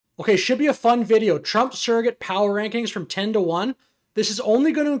Okay, should be a fun video. Trump surrogate power rankings from 10 to 1. This is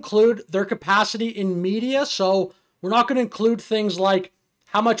only going to include their capacity in media, so we're not going to include things like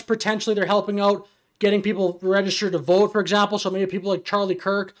how much potentially they're helping out getting people registered to vote, for example. So maybe people like Charlie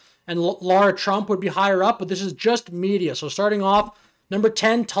Kirk and Laura Trump would be higher up, but this is just media. So starting off, number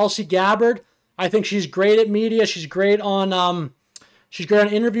 10, Tulsi Gabbard. I think she's great at media. She's great on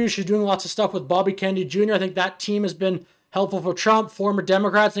interviews. She's doing lots of stuff with Bobby Kennedy Jr. I think that team has been helpful for Trump. Former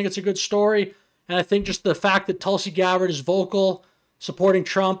Democrats, I think it's a good story. And I think just the fact that Tulsi Gabbard is vocal, supporting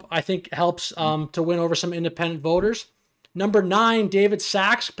Trump, I think helps to win over some independent voters. Number 9, David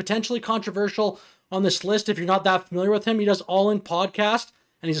Sachs, potentially controversial on this list if you're not that familiar with him. He does All In podcast,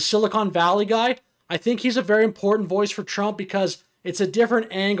 and he's a Silicon Valley guy. I think he's a very important voice for Trump because it's a different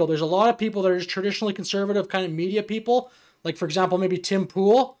angle. There's a lot of people that are just traditionally conservative kind of media people, like, for example, maybe Tim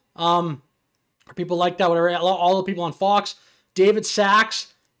Pool, or people like that, whatever, all the people on Fox. David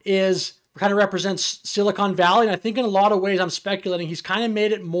Sachs kind of represents Silicon Valley, and I think in a lot of ways, I'm speculating, he's kind of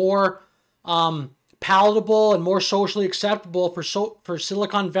made it more palatable and more socially acceptable for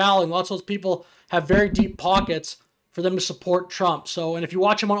Silicon Valley, and lots of those people have very deep pockets for them to support Trump. So, and if you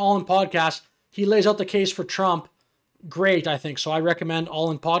watch him on All In Podcast, he lays out the case for Trump great, I think. So I recommend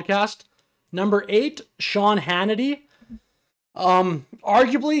All In Podcast. Number 8, Sean Hannity.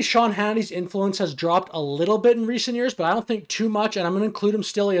 Arguably, Sean Hannity's influence has dropped a little bit in recent years, but I don't think too much, and I'm going to include him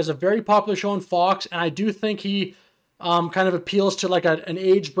still. He has a very popular show on Fox, and I do think he kind of appeals to like an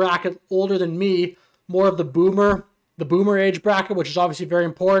age bracket older than me, more of the boomer age bracket, which is obviously very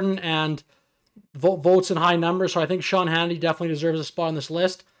important, and votes in high numbers. So I think Sean Hannity definitely deserves a spot on this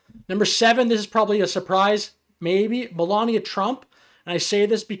list. Number 7, this is probably a surprise, maybe, Melania Trump. And I say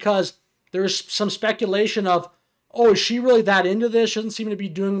this because there's some speculation of, oh, is she really that into this? She doesn't seem to be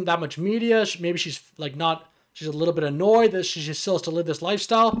doing that much media. Maybe she's like she's a little bit annoyed that she still has to live this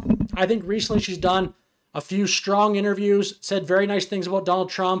lifestyle. I think recently she's done a few strong interviews, said very nice things about Donald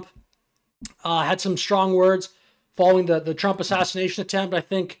Trump, had some strong words following the Trump assassination attempt. I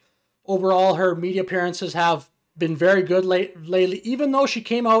think overall her media appearances have been very good lately, even though she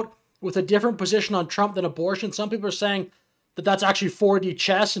came out with a different position on Trump than abortion. Some people are saying that that's actually 4D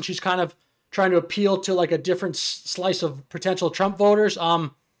chess, and she's kind of trying to appeal to like a different slice of potential Trump voters. I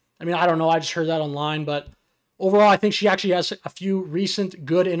mean, I don't know. I just heard that online, but overall, I think she actually has a few recent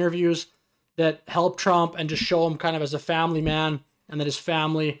good interviews that help Trump and just show him kind of as a family man, and that his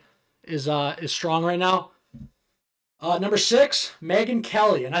family is strong right now. Number 6, Megyn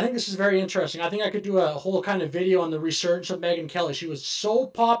Kelly. And I think this is very interesting. I think I could do a whole kind of video on the resurgence of Megyn Kelly. She was so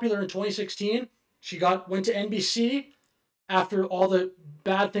popular in 2016. She went to NBC after all the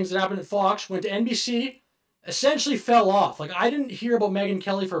bad things that happened at Fox, went to NBC, essentially fell off. Like, I didn't hear about Megyn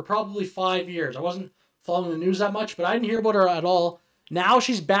Kelly for probably 5 years. I wasn't following the news that much, but I didn't hear about her at all. Now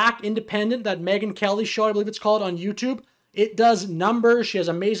she's back independent. That Megyn Kelly show, I believe it's called, on YouTube. It does numbers. She has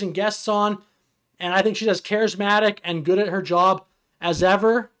amazing guests on. And I think she's as charismatic and good at her job as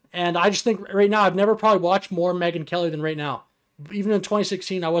ever. And I just think right now, I've never probably watched more Megyn Kelly than right now. Even in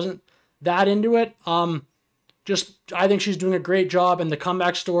 2016, I wasn't that into it. I think she's doing a great job, and the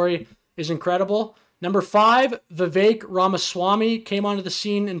comeback story is incredible. Number 5, Vivek Ramaswamy came onto the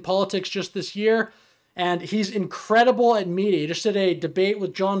scene in politics just this year, and he's incredible at media. He just did a debate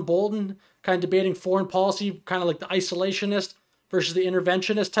with John Bolton, kind of debating foreign policy, kind of like the isolationist versus the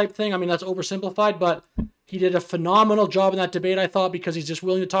interventionist type thing. I mean, that's oversimplified, but he did a phenomenal job in that debate, I thought, because he's just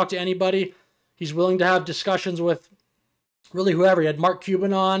willing to talk to anybody. He's willing to have discussions with really whoever. He had Mark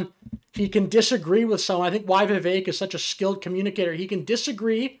Cuban on. He can disagree with someone. I think why Vivek is such a skilled communicator. He can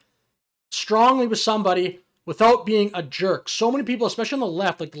disagree strongly with somebody without being a jerk. So many people, especially on the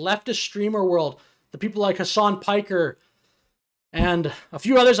left, like the leftist streamer world, the people like Hassan Piker and a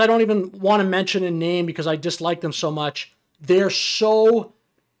few others I don't even want to mention in name because I dislike them so much. They're so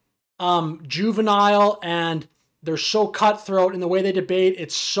juvenile, and they're so cutthroat in the way they debate.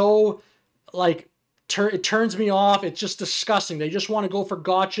 It's so, like, it turns me off. It's just disgusting. They just want to go for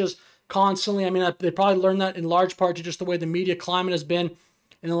gotchas constantly. I mean, they probably learned that in large part to just the way the media climate has been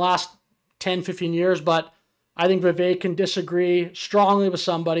in the last 10, 15 years. But I think Vivek can disagree strongly with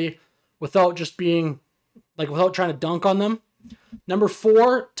somebody without just being, like, without trying to dunk on them. Number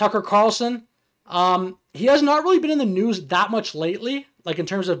 4, Tucker Carlson. He has not really been in the news that much lately, like in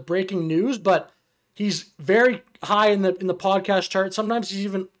terms of breaking news, but he's very high in the podcast chart. Sometimes he's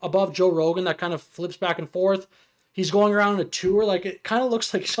even above Joe Rogan. That kind of flips back and forth. He's going around on a tour. Like, it kind of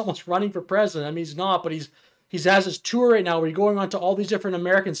looks like he's almost running for president. I mean, he's not, but he has his tour right now where he's going on to all these different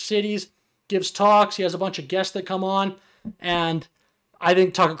American cities, gives talks. He has a bunch of guests that come on, and I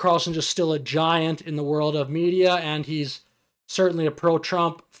think Tucker Carlson is just still a giant in the world of media, and he's certainly a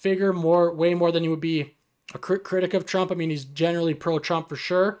pro-Trump figure, way more than he would be a critic of Trump. I mean, he's generally pro-Trump for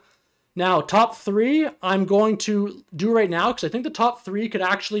sure. Now, top 3, I'm going to do right now because I think the top 3 could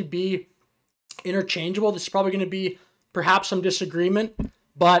actually be interchangeable. This is probably going to be perhaps some disagreement,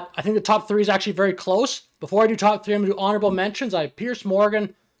 but I think the top 3 is actually very close. Before I do top 3, I'm going to do honorable mentions. I have Piers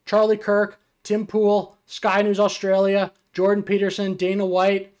Morgan, Charlie Kirk, Tim Pool, Sky News Australia, Jordan Peterson, Dana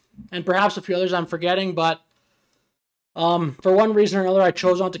White, and perhaps a few others I'm forgetting, but for one reason or another, I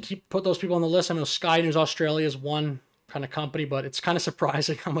chose not to put those people on the list. I know Sky News Australia is one kind of company, but it's kind of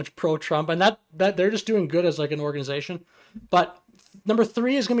surprising how much pro-Trump, and that they're just doing good as like an organization. But number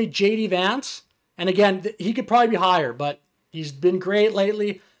 3 is going to be JD Vance, and again, he could probably be higher, but he's been great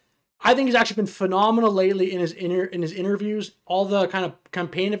lately. I think he's actually been phenomenal lately in his interviews. All the kind of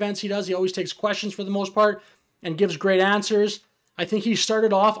campaign events he does, he always takes questions for the most part and gives great answers. I think he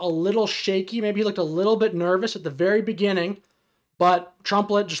started off a little shaky. Maybe he looked a little bit nervous at the very beginning, but Trump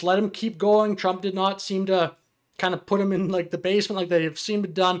just let him keep going. Trump did not seem to kind of put him in like the basement like they have seemed to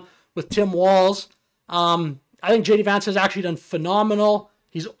have done with Tim Walz. I think JD Vance has actually done phenomenal.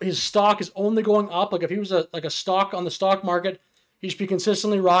 His stock is only going up. Like if he was a stock on the stock market, he should be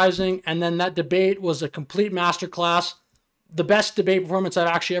consistently rising. And then that debate was a complete masterclass. The best debate performance I've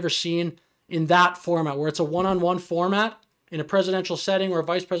actually ever seen in that format, where it's a one-on-one format in a presidential setting or a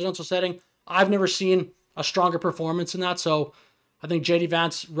vice presidential setting. I've never seen a stronger performance in that. So I think JD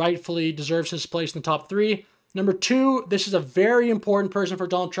Vance rightfully deserves his place in the top 3. Number 2, this is a very important person for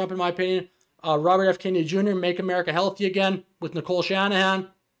Donald Trump, in my opinion. Robert F. Kennedy Jr., Make America Healthy Again, with Nicole Shanahan.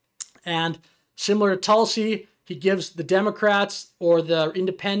 And similar to Tulsi, he gives the Democrats or the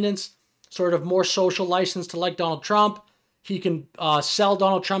independents sort of more social license to like Donald Trump. He can sell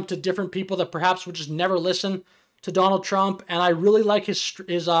Donald Trump to different people that perhaps would just never listen to Donald Trump. And I really like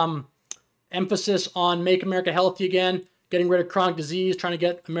his emphasis on Make America Healthy Again, getting rid of chronic disease, trying to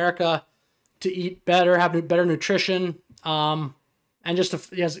get America to eat better, have better nutrition. And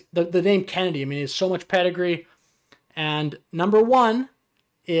just he has the name Kennedy. I mean, he has so much pedigree. And number 1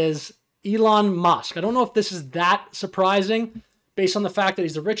 is Elon Musk. I don't know if this is that surprising based on the fact that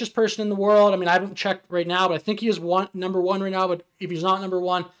he's the richest person in the world. I mean, I haven't checked right now, but I think he is number 1 right now. But if he's not number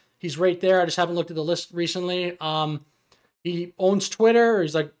 1, he's right there. I just haven't looked at the list recently. He owns Twitter. Or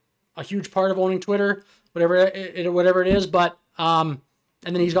he's like a huge part of owning Twitter, whatever it is. But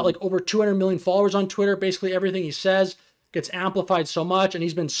and then he's got like over 200 million followers on Twitter. Basically, everything he says gets amplified so much, and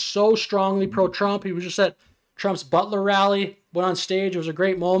he's been so strongly pro-Trump. He was just at Trump's Butler rally, went on stage. It was a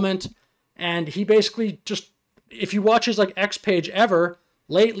great moment. And he basically just, if you watch his like X page ever,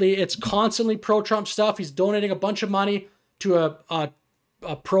 lately it's constantly pro-Trump stuff. He's donating a bunch of money to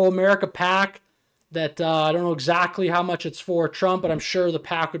a pro-America PAC that I don't know exactly how much it's for Trump, but I'm sure the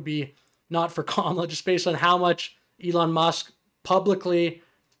PAC would be not for Kamala, just based on how much Elon Musk publicly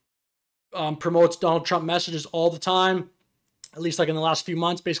promotes Donald Trump messages all the time, at least like in the last few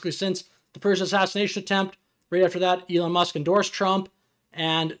months, basically since the first assassination attempt. Right after that, Elon Musk endorsed Trump,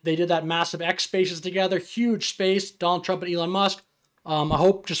 and they did that massive X Spaces together, huge space, Donald Trump and Elon Musk. I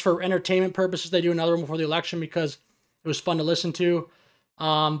hope just for entertainment purposes they do another one before the election because it was fun to listen to.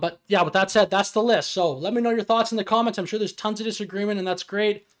 But yeah, with that said, that's the list. So let me know your thoughts in the comments. I'm sure there's tons of disagreement, and that's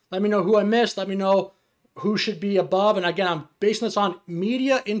great. Let me know who I missed. Let me know who should be above. And again, I'm basing this on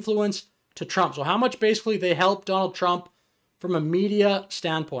media influence to Trump. So how much basically they help Donald Trump from a media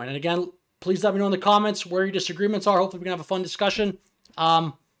standpoint. And again, please let me know in the comments where your disagreements are. Hopefully we can have a fun discussion.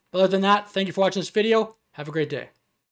 But other than that, thank you for watching this video. Have a great day.